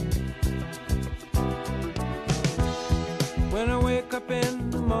When I wake up in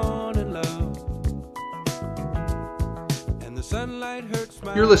the morning, love, and the sunlight hurts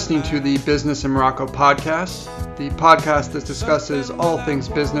my You're listening to the Business in Morocco podcast, the podcast that discusses all things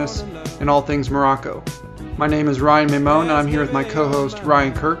business and all things Morocco. My name is Ryan Maimon, and I'm here with my co-host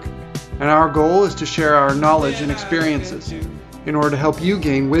Ryan Kirk, and our goal is to share our knowledge and experiences in order to help you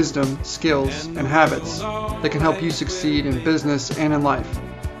gain wisdom, skills, and habits that can help you succeed in business and in life.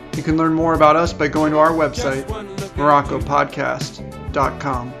 You can learn more about us by going to our website,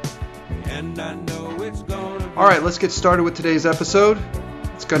 MoroccoPodcast.com. All right, let's get started with today's episode.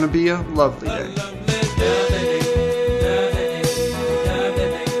 It's going to be a lovely day.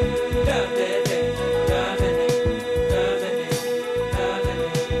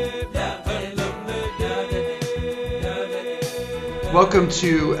 Welcome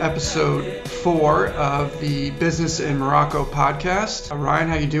to episode 4 of the Business in Morocco podcast. Ryan,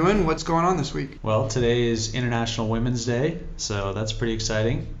 how you doing? What's going on this week? Well, today is International Women's Day, so that's pretty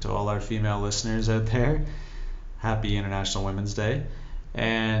exciting to all our female listeners out there. Happy International Women's Day.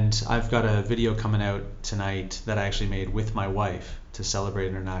 And I've got a video coming out tonight that I actually made with my wife to celebrate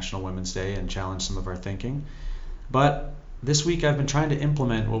International Women's Day and challenge some of our thinking. But this week I've been trying to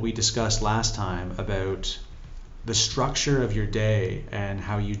implement what we discussed last time about the structure of your day and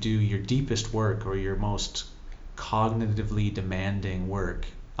how you do your deepest work or your most cognitively demanding work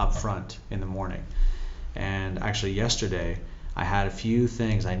up front in the morning. And actually yesterday I had a few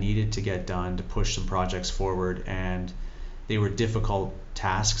things I needed to get done to push some projects forward, and they were difficult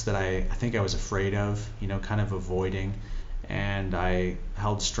tasks that I think I was afraid of, kind of avoiding, and I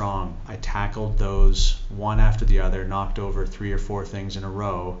held strong. I tackled those one after the other, knocked over 3 or 4 things in a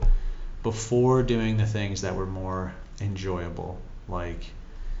row before doing the things that were more enjoyable, like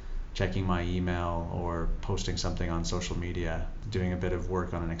checking my email or posting something on social media, doing a bit of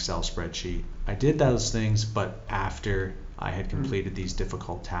work on an Excel spreadsheet. I did those things, but after I had completed these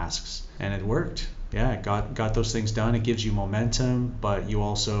difficult tasks, and it worked. Yeah, got those things done. It gives you momentum, but you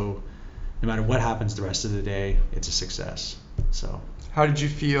also, no matter what happens the rest of the day, it's a success. So, how did you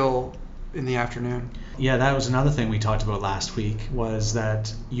feel in the afternoon? Yeah, that was another thing we talked about last week, was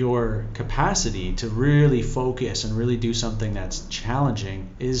that your capacity to really focus and really do something that's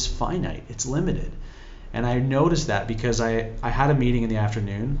challenging is finite. It's limited. And I noticed that because I had a meeting in the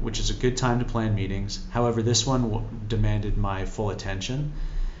afternoon, which is a good time to plan meetings. However, this one demanded my full attention,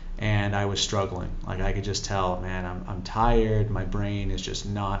 and I was struggling. Like, I could just tell, man, I'm tired. My brain is just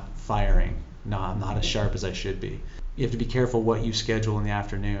not firing. No, I'm not as sharp as I should be. You have to be careful what you schedule in the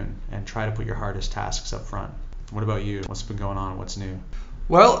afternoon and try to put your hardest tasks up front. What about you? What's been going on? What's new?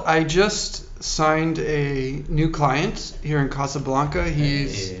 Well, I just signed a new client here in Casablanca.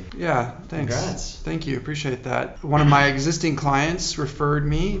 Yeah, thanks. Congrats. Thank you. Appreciate that. One of my existing clients referred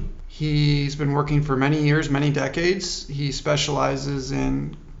me. He's been working for many years, many decades. He specializes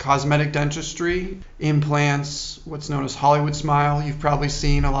in cosmetic dentistry, implants, what's known as Hollywood smile. You've probably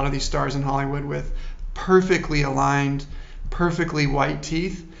seen a lot of these stars in Hollywood with perfectly aligned, perfectly white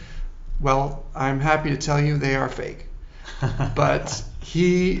teeth. Well, I'm happy to tell you they are fake. But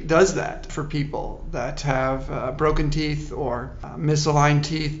he does that for people that have broken teeth or misaligned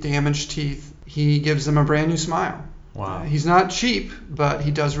teeth, damaged teeth. He gives them a brand new smile. Wow. He's not cheap, but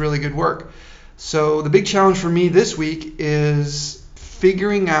he does really good work. So the big challenge for me this week is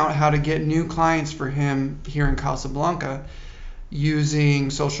figuring out how to get new clients for him here in Casablanca using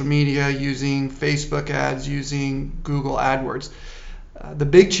social media, using Facebook ads, using Google AdWords. The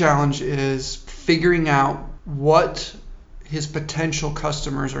big challenge is figuring out what his potential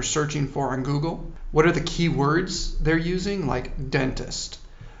customers are searching for on Google. What are the keywords they're using, like dentist,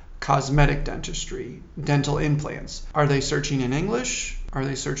 cosmetic dentistry, dental implants? Are they searching in English? Are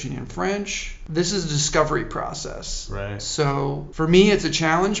they searching in French? This is a discovery process. Right. So for me, it's a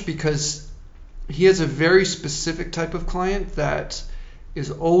challenge because he has a very specific type of client that is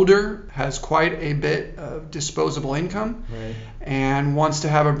older, has quite a bit of disposable income, Right. and wants to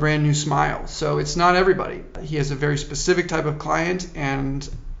have a brand new smile. So it's not everybody. He has a very specific type of client, and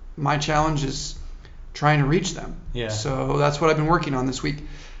my challenge is trying to reach them. Yeah. So that's what I've been working on this week.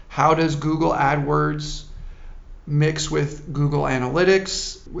 How does Google AdWords mix with Google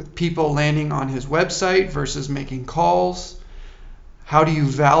Analytics, with people landing on his website versus making calls? How do you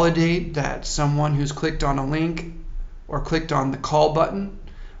validate that someone who's clicked on a link or clicked on the call button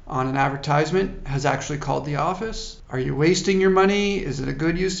on an advertisement has actually called the office? Are you wasting your money? Is it a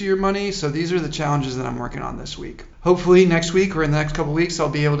good use of your money? So these are the challenges that I'm working on this week. Hopefully next week or in the next couple of weeks, I'll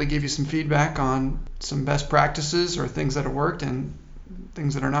be able to give you some feedback on some best practices or things that have worked and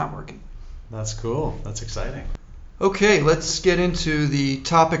things that are not working. That's cool. That's exciting. Okay, let's get into the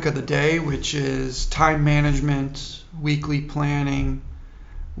topic of the day, which is time management, weekly planning,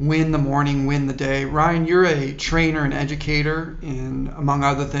 win the morning, win the day. Ryan, you're a trainer and educator in, among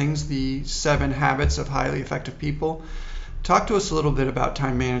other things, the 7 Habits of Highly Effective People. Talk to us a little bit about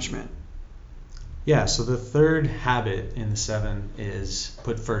time management. Yeah, so the third habit in the 7 is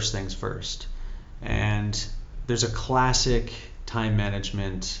put first things first. And there's a classic time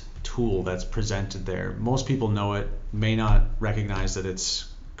management tool that's presented there. Most people know it, may not recognize that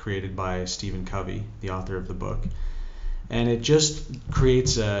it's created by Stephen Covey, the author of the book. And it just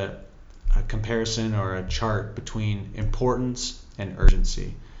creates a comparison or a chart between importance and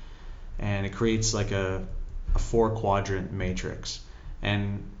urgency. And it creates like a 4-quadrant matrix.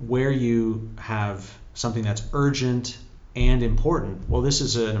 And where you have something that's urgent and important, well, this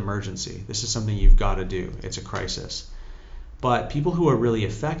is an emergency. This is something you've got to do. It's a crisis. But people who are really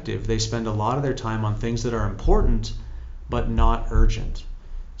effective, they spend a lot of their time on things that are important but not urgent.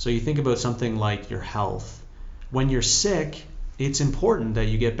 So you think about something like your health. When you're sick, it's important that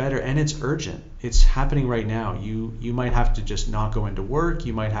you get better, and it's urgent. It's happening right now. You might have to just not go into work.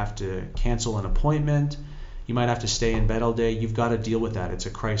 You might have to cancel an appointment. You might have to stay in bed all day. You've got to deal with that. It's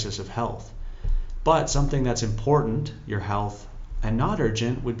a crisis of health. But something that's important, your health, and not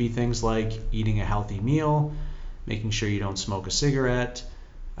urgent would be things like eating a healthy meal, making sure you don't smoke a cigarette,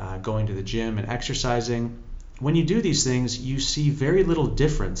 going to the gym and exercising. When you do these things, you see very little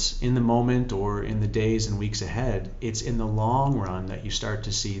difference in the moment or in the days and weeks ahead. It's in the long run that you start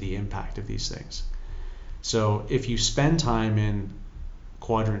to see the impact of these things. So if you spend time in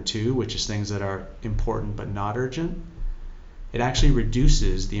quadrant 2, which is things that are important but not urgent, it actually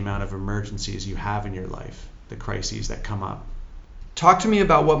reduces the amount of emergencies you have in your life, the crises that come up. Talk to me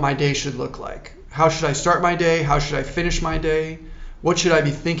about what my day should look like. How should I start my day? How should I finish my day? What should I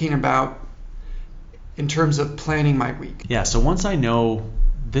be thinking about in terms of planning my week? Yeah, so once I know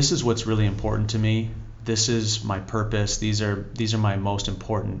this is what's really important to me, this is my purpose, these are my most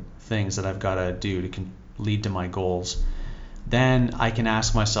important things that I've got to do to lead to my goals, then I can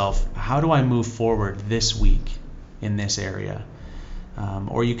ask myself, how do I move forward this week in this area?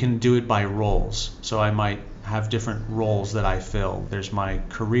 Or you can do it by roles. So I might have different roles that I fill. There's my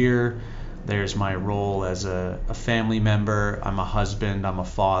career, there's my role as a family member, I'm a husband, I'm a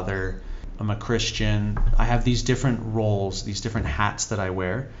father, I'm a Christian. I have these different roles, these different hats that I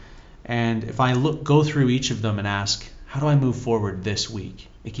wear. And if I go through each of them and ask, how do I move forward this week?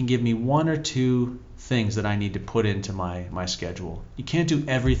 It can give me 1 or 2 things that I need to put into my schedule. You can't do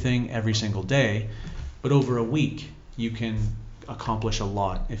everything every single day, but over a week you can accomplish a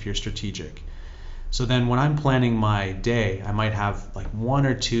lot if you're strategic. So then when I'm planning my day, I might have like 1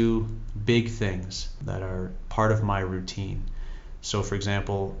 or 2 big things that are part of my routine. So for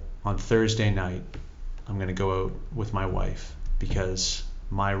example, on Thursday night, I'm going to go out with my wife because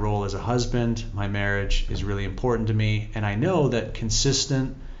my role as a husband, my marriage is really important to me. And I know that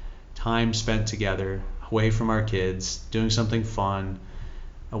consistent time spent together, away from our kids, doing something fun,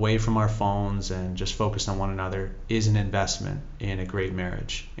 away from our phones and just focused on one another is an investment in a great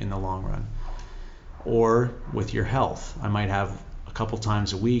marriage in the long run. Or with your health, I might have a couple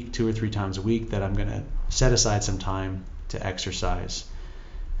times a week, 2 or 3 times a week that I'm going to set aside some time to exercise.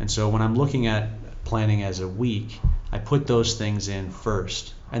 And so when I'm looking at planning as a week, I put those things in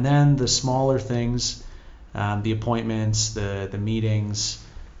first. And then the smaller things, the appointments, the meetings,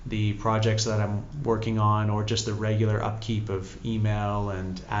 the projects that I'm working on, or just the regular upkeep of email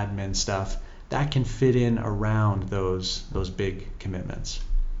and admin stuff, that can fit in around those big commitments.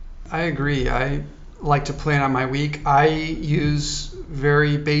 I agree. I like to plan out my week. I use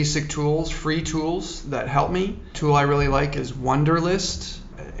very basic tools, free tools that help me. A tool I really like is Wunderlist,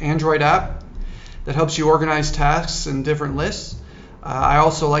 Android app that helps you organize tasks in different lists. I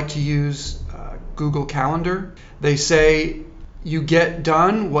also like to use Google Calendar. They say you get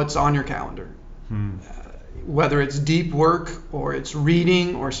done what's on your calendar. Whether it's deep work or it's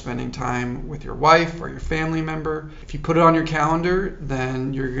reading or spending time with your wife or your family member. If you put it on your calendar,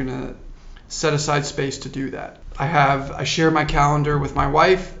 then you're going to set aside space to do that. I share my calendar with my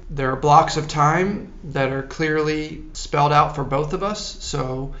wife. There are blocks of time that are clearly spelled out for both of us,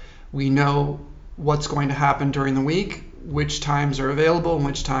 so we know what's going to happen during the week, which times are available and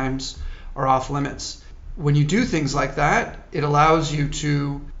which times are off limits. When you do things like that, it allows you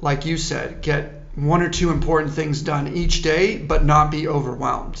to, like you said, get 1 or 2 important things done each day, but not be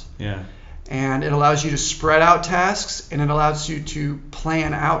overwhelmed. Yeah. And it allows you to spread out tasks, and it allows you to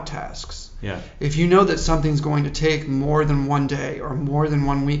plan out tasks. Yeah. If you know that something's going to take more than 1 day or more than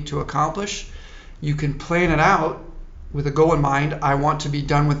 1 week to accomplish, you can plan it out with a goal in mind. I want to be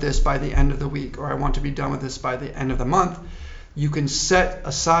done with this by the end of the week, or I want to be done with this by the end of the month. You can set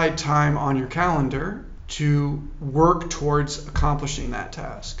aside time on your calendar to work towards accomplishing that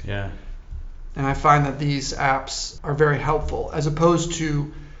task. Yeah. And I find that these apps are very helpful, as opposed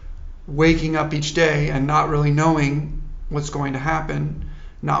to waking up each day and not really knowing what's going to happen,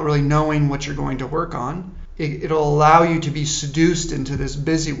 not really knowing what you're going to work on. It'll allow you to be seduced into this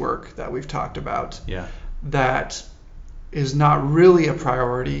busy work that we've talked about. Yeah. That is not really a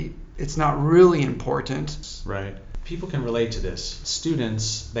priority. It's not really important. Right. People can relate to this.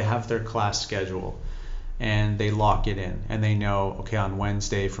 Students, they have their class schedule and they lock it in, and they know, okay, on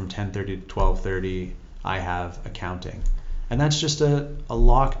Wednesday from 10:30 to 12:30 I have accounting. And that's just a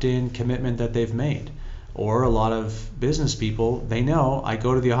locked in commitment that they've made. Or a lot of business people, they know I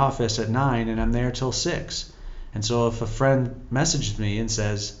go to the office at 9 and I'm there till 6. And so if a friend messages me and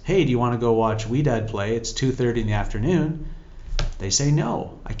says, hey, do you want to go watch We Dad play? It's 2:30 in the afternoon. They say,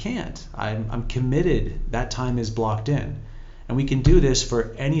 no, I can't. I'm committed. That time is blocked in. And we can do this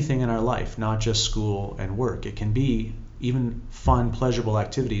for anything in our life, not just school and work. It can be even fun, pleasurable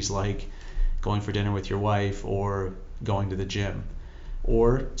activities like going for dinner with your wife, or going to the gym,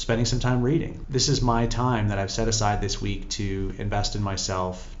 or spending some time reading. This is my time that I've set aside this week to invest in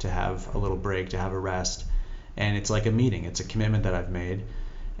myself, to have a little break, to have a rest. And it's like a meeting. It's a commitment that I've made,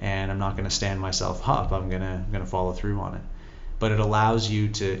 and I'm not going to stand myself up. I'm going to follow through on it. But it allows you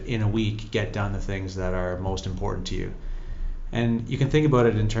to, in a week, get done the things that are most important to you. And you can think about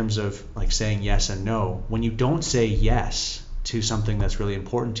it in terms of like saying yes and no. When you don't say yes to something that's really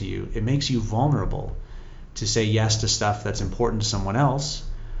important to you, it makes you vulnerable to say yes to stuff that's important to someone else,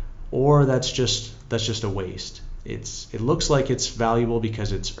 or that's just a waste. It looks like it's valuable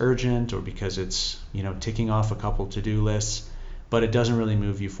because it's urgent, or because it's, ticking off a couple to-do lists, but it doesn't really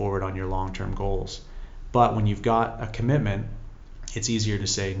move you forward on your long-term goals. But when you've got a commitment, it's easier to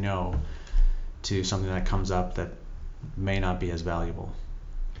say no to something that comes up that may not be as valuable.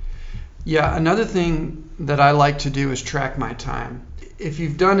 Yeah, another thing that I like to do is track my time. If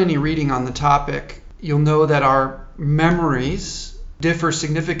you've done any reading on the topic, you'll know that our memories differ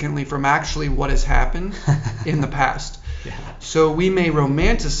significantly from actually what has happened in the past. Yeah. So we may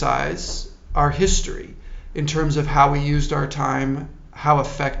romanticize our history in terms of how we used our time, how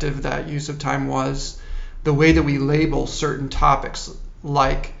effective that use of time was, the way that we label certain topics,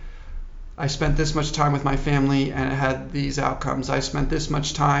 like I spent this much time with my family and it had these outcomes. I spent this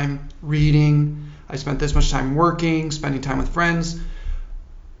much time reading. I spent this much time working, spending time with friends.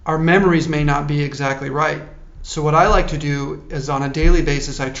 Our memories may not be exactly right. So what I like to do is on a daily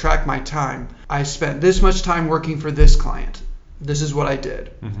basis, I track my time. I spent this much time working for this client. This is what I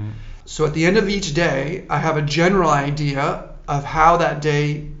did. Mm-hmm. So at the end of each day, I have a general idea of how that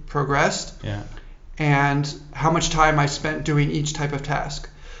day progressed. Yeah. And how much time I spent doing each type of task.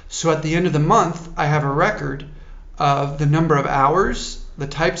 So at the end of the month, I have a record of the number of hours, the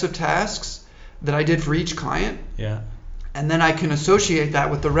types of tasks that I did for each client. Yeah. And then I can associate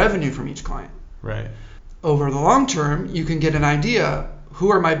that with the revenue from each client. Right. Over the long term, you can get an idea,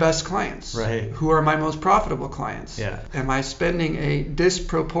 who are my best clients? Right. Who are my most profitable clients? Yeah. Am I spending a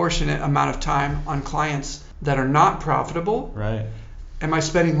disproportionate amount of time on clients that are not profitable? Right. Am I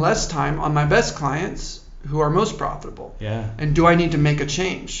spending less time on my best clients who are most profitable? Yeah. And do I need to make a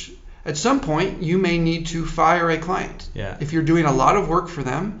change? At some point, you may need to fire a client. Yeah. If you're doing a lot of work for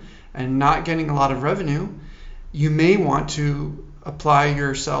them and not getting a lot of revenue, you may want to apply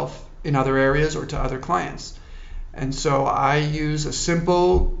yourself in other areas or to other clients. And so I use a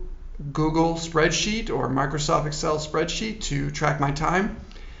simple Google spreadsheet or Microsoft Excel spreadsheet to track my time.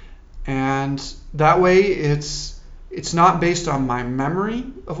 And that way it's not based on my memory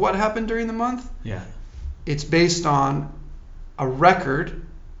of what happened during the month. Yeah. It's based on a record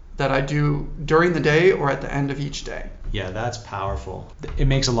that I do during the day or at the end of each day. Yeah, that's powerful. It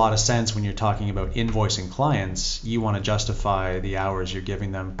makes a lot of sense when you're talking about invoicing clients. You want to justify the hours you're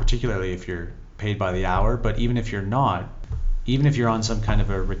giving them, particularly if you're paid by the hour. But even if you're not, even if you're on some kind of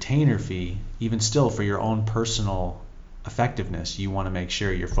a retainer fee, even still for your own personal effectiveness, you want to make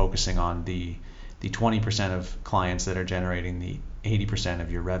sure you're focusing on the 20% of clients that are generating the 80%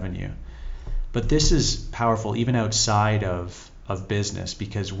 of your revenue. But this is powerful even outside of business,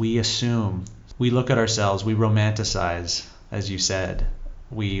 because we assume, we look at ourselves, we romanticize, as you said.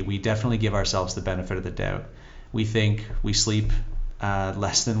 We definitely give ourselves the benefit of the doubt. We think we sleep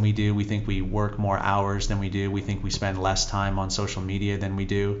less than we do. We think we work more hours than we do. We think we spend less time on social media than we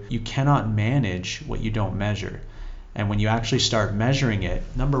do. You cannot manage what you don't measure. And when you actually start measuring it,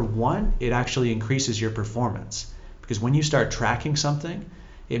 number one, it actually increases your performance. Because when you start tracking something,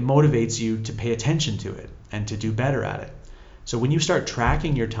 it motivates you to pay attention to it and to do better at it. So when you start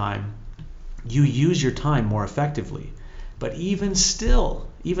tracking your time, you use your time more effectively. But even still,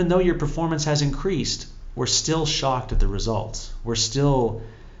 even though your performance has increased, we're still shocked at the results. We're still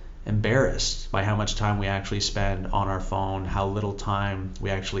embarrassed by how much time we actually spend on our phone, how little time we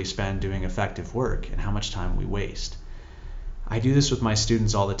actually spend doing effective work, and how much time we waste. I do this with my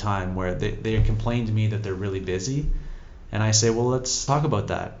students all the time, where they complain to me that they're really busy, and I say, well, let's talk about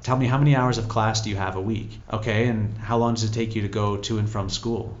that. Tell me, how many hours of class do you have a week? Okay, and how long does it take you to go to and from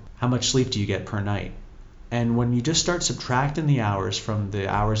school? How much sleep do you get per night? And when you just start subtracting the hours from the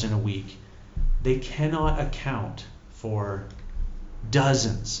hours in a week, they cannot account for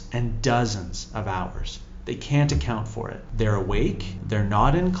dozens and dozens of hours. They can't account for it. They're awake, they're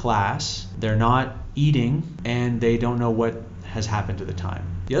not in class, they're not eating, and they don't know what has happened to the time.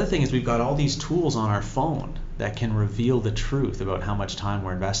 The other thing is we've got all these tools on our phone that can reveal the truth about how much time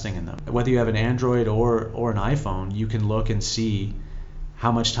we're investing in them. Whether you have an Android or an iPhone, you can look and see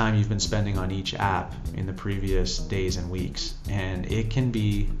how much time you've been spending on each app in the previous days and weeks, and it can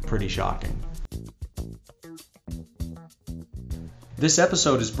be pretty shocking. This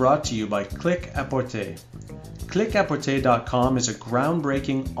episode is brought to you by Click-à-Porter. Click-à-Porter.com is a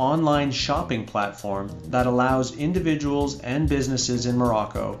groundbreaking online shopping platform that allows individuals and businesses in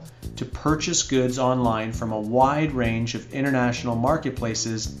Morocco to purchase goods online from a wide range of international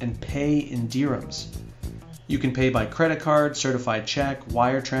marketplaces and pay in dirhams. You can pay by credit card, certified check,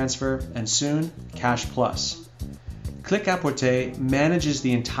 wire transfer, and soon, Cash Plus. Click-à-Porter manages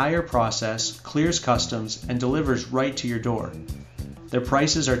the entire process, clears customs, and delivers right to your door. Their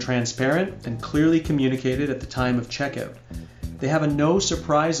prices are transparent and clearly communicated at the time of checkout. They have a no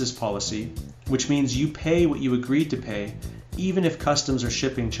surprises policy, which means you pay what you agreed to pay, even if customs or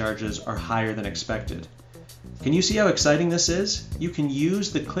shipping charges are higher than expected. Can you see how exciting this is? You can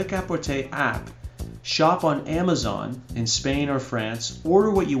use the Click-à-Porter app, shop on Amazon in Spain or France,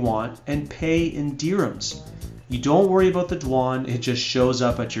 order what you want, and pay in dirhams. You don't worry about the douane, it just shows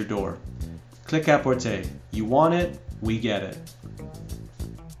up at your door. Click-à-Porter. You want it, we get it.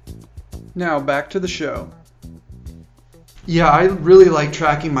 Now back to the show. Yeah, I really like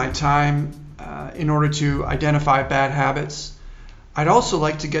tracking my time in order to identify bad habits. I'd also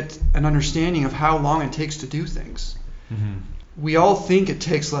like to get an understanding of how long it takes to do things. Mm-hmm. We all think it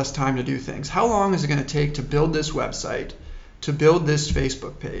takes less time to do things. How long is it going to take to build this website, to build this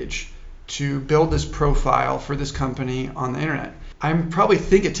Facebook page, to build this profile for this company on the internet? I probably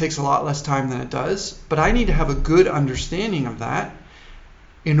think it takes a lot less time than it does, but I need to have a good understanding of that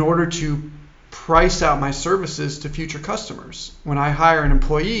in order to price out my services to future customers. When I hire an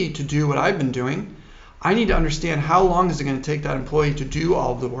employee to do what I've been doing, I need to understand how long is it going to take that employee to do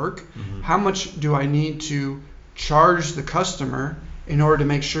all of the work? Mm-hmm. How much do I need to charge the customer in order to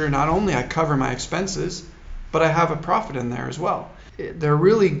make sure not only I cover my expenses, but I have a profit in there as well. There are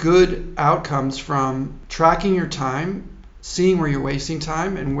really good outcomes from tracking your time, seeing where you're wasting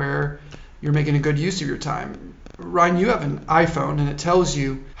time and where you're making a good use of your time. Ryan, you have an iPhone and it tells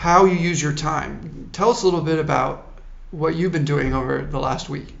you how you use your time. Tell us a little bit about what you've been doing over the last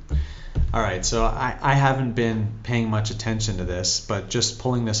week. All right, so I haven't been paying much attention to this, but just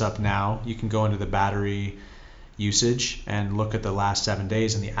pulling this up now, you can go into the battery usage and look at the last 7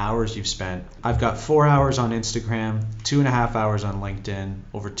 days and the hours you've spent. I've got 4 hours on Instagram, 2.5 hours on LinkedIn,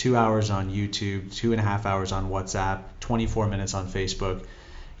 over 2 hours on YouTube, 2.5 hours on WhatsApp, 24 minutes on Facebook.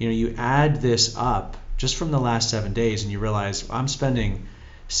 You add this up just from the last 7 days and you realize I'm spending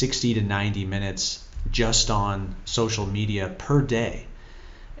 60 to 90 minutes just on social media per day.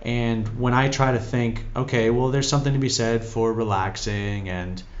 And when I try to think, okay, well, there's something to be said for relaxing,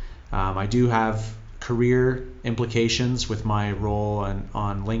 and I do have career implications with my role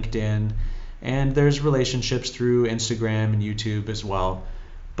on LinkedIn, and there's relationships through Instagram and YouTube as well.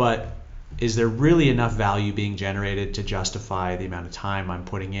 But is there really enough value being generated to justify the amount of time I'm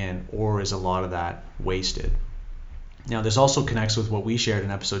putting in, or is a lot of that wasted? Now, this also connects with what we shared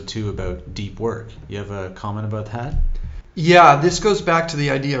in episode 2 about deep work. You have a comment about that? Yeah, this goes back to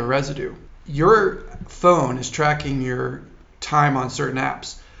the idea of residue. Your phone is tracking your time on certain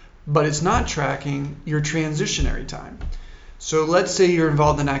apps, but it's not tracking your transitionary time. So let's say you're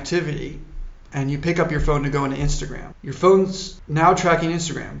involved in activity and you pick up your phone to go into Instagram. Your phone's now tracking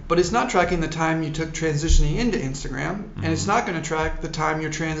Instagram, but it's not tracking the time you took transitioning into Instagram, and it's not going to track the time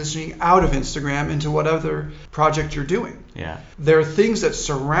you're transitioning out of Instagram into whatever project you're doing. Yeah. There are things that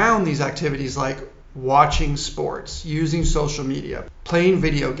surround these activities like watching sports, using social media, playing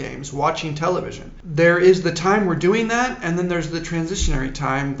video games, watching television. There is the time we're doing that, and then there's the transitionary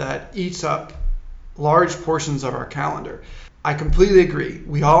time that eats up large portions of our calendar. I completely agree.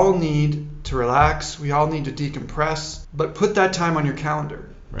 We all need to relax. We all need to decompress. But put that time on your calendar.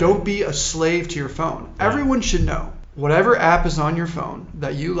 Right. Don't be a slave to your phone. Yeah. Everyone should know, whatever app is on your phone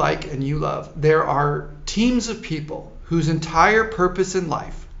that you like and you love, there are teams of people whose entire purpose in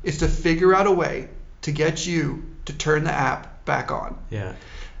life is to figure out a way to get you to turn the app back on. Yeah.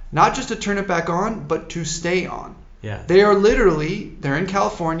 Not just to turn it back on, but to stay on. Yeah. They're in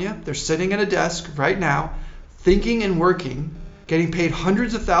California, they're sitting at a desk right now, thinking and working, getting paid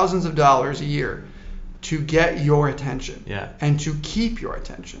hundreds of thousands of dollars a year to get your attention. Yeah. And to keep your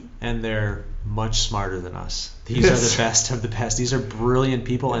attention. And they're much smarter than us. These are the best of the best. These are brilliant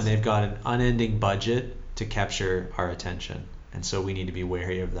people, and they've got an unending budget to capture our attention. And so we need to be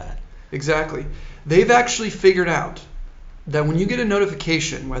wary of that. Exactly. They've actually figured out that when you get a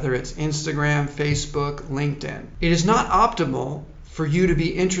notification, whether it's Instagram, Facebook, LinkedIn, it is not optimal for you to be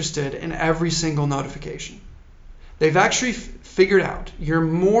interested in every single notification. They've actually figured out you're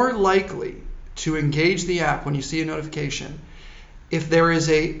more likely to engage the app when you see a notification if there is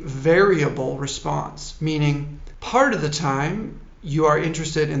a variable response, meaning part of the time you are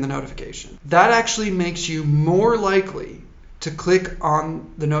interested in the notification. That actually makes you more likely to click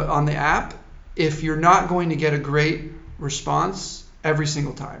on the app if you're not going to get a great response every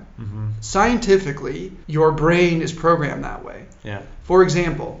single time. Mm-hmm. Scientifically, your brain is programmed that way. Yeah. For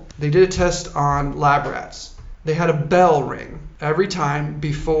example, they did a test on lab rats. They had a bell ring every time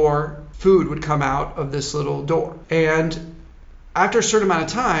before food would come out of this little door. And after a certain amount of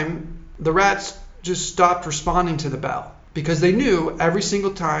time, the rats just stopped responding to the bell because they knew every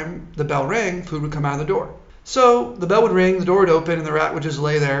single time the bell rang, food would come out of the door. So the bell would ring, the door would open, and the rat would just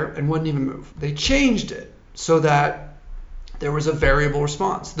lay there and wouldn't even move. They changed it so that there was a variable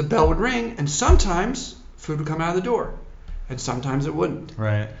response. The bell would ring, and sometimes food would come out of the door, and sometimes it wouldn't.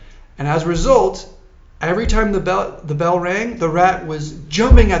 Right. And as a result, every time the bell rang, the rat was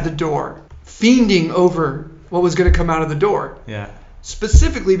jumping at the door, fiending over what was going to come out of the door. Yeah.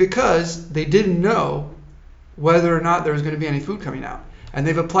 Specifically because they didn't know whether or not there was going to be any food coming out. And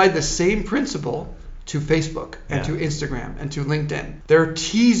they've applied the same principle to Facebook and to Instagram and to LinkedIn. They're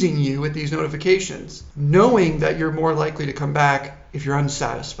teasing you with these notifications, knowing that you're more likely to come back if you're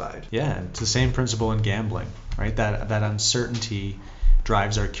unsatisfied. Yeah, it's the same principle in gambling, right? That uncertainty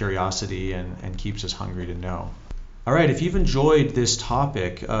drives our curiosity and keeps us hungry to know. All right, if you've enjoyed this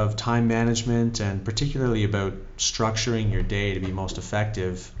topic of time management and particularly about structuring your day to be most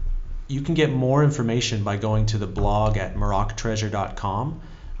effective, you can get more information by going to the blog at MoroccoTreasure.com.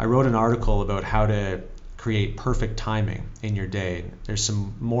 I wrote an article about how to create perfect timing in your day. There's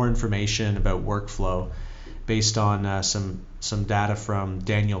some more information about workflow based on some data from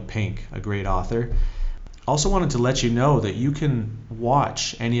Daniel Pink, a great author. Also wanted to let you know that you can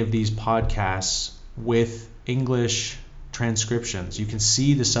watch any of these podcasts with English transcriptions. You can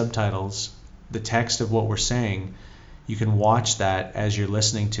see the subtitles, the text of what we're saying. You can watch that as you're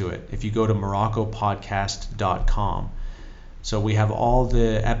listening to it if you go to MoroccoPodcast.com. So we have all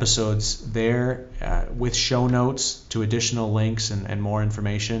the episodes there with show notes to additional links and more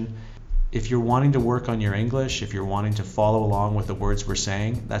information. If you're wanting to work on your English, if you're wanting to follow along with the words we're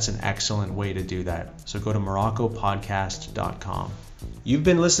saying, that's an excellent way to do that. So go to MoroccoPodcast.com. You've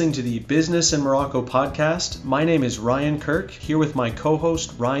been listening to the Business in Morocco podcast. My name is Ryan Kirk, here with my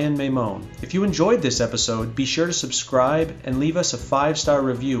co-host Ryan Maimon. If you enjoyed this episode, be sure to subscribe and leave us a 5-star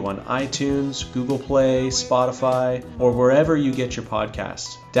review on iTunes, Google Play, Spotify, or wherever you get your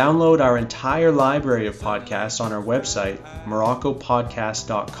podcasts. Download our entire library of podcasts on our website,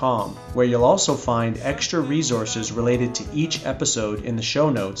 MoroccoPodcast.com, where you'll also find extra resources related to each episode in the show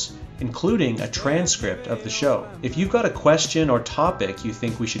notes, including a transcript of the show. If you've got a question or topic you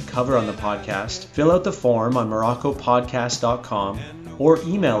think we should cover on the podcast, fill out the form on MoroccoPodcast.com or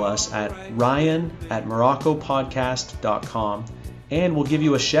email us at ryan@MoroccoPodcast.com and we'll give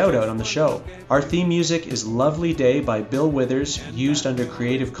you a shout out on the show. Our theme music is Lovely Day by Bill Withers, used under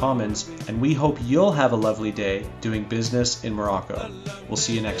Creative Commons, and we hope you'll have a lovely day doing business in Morocco. We'll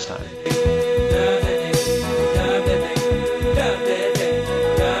see you next time.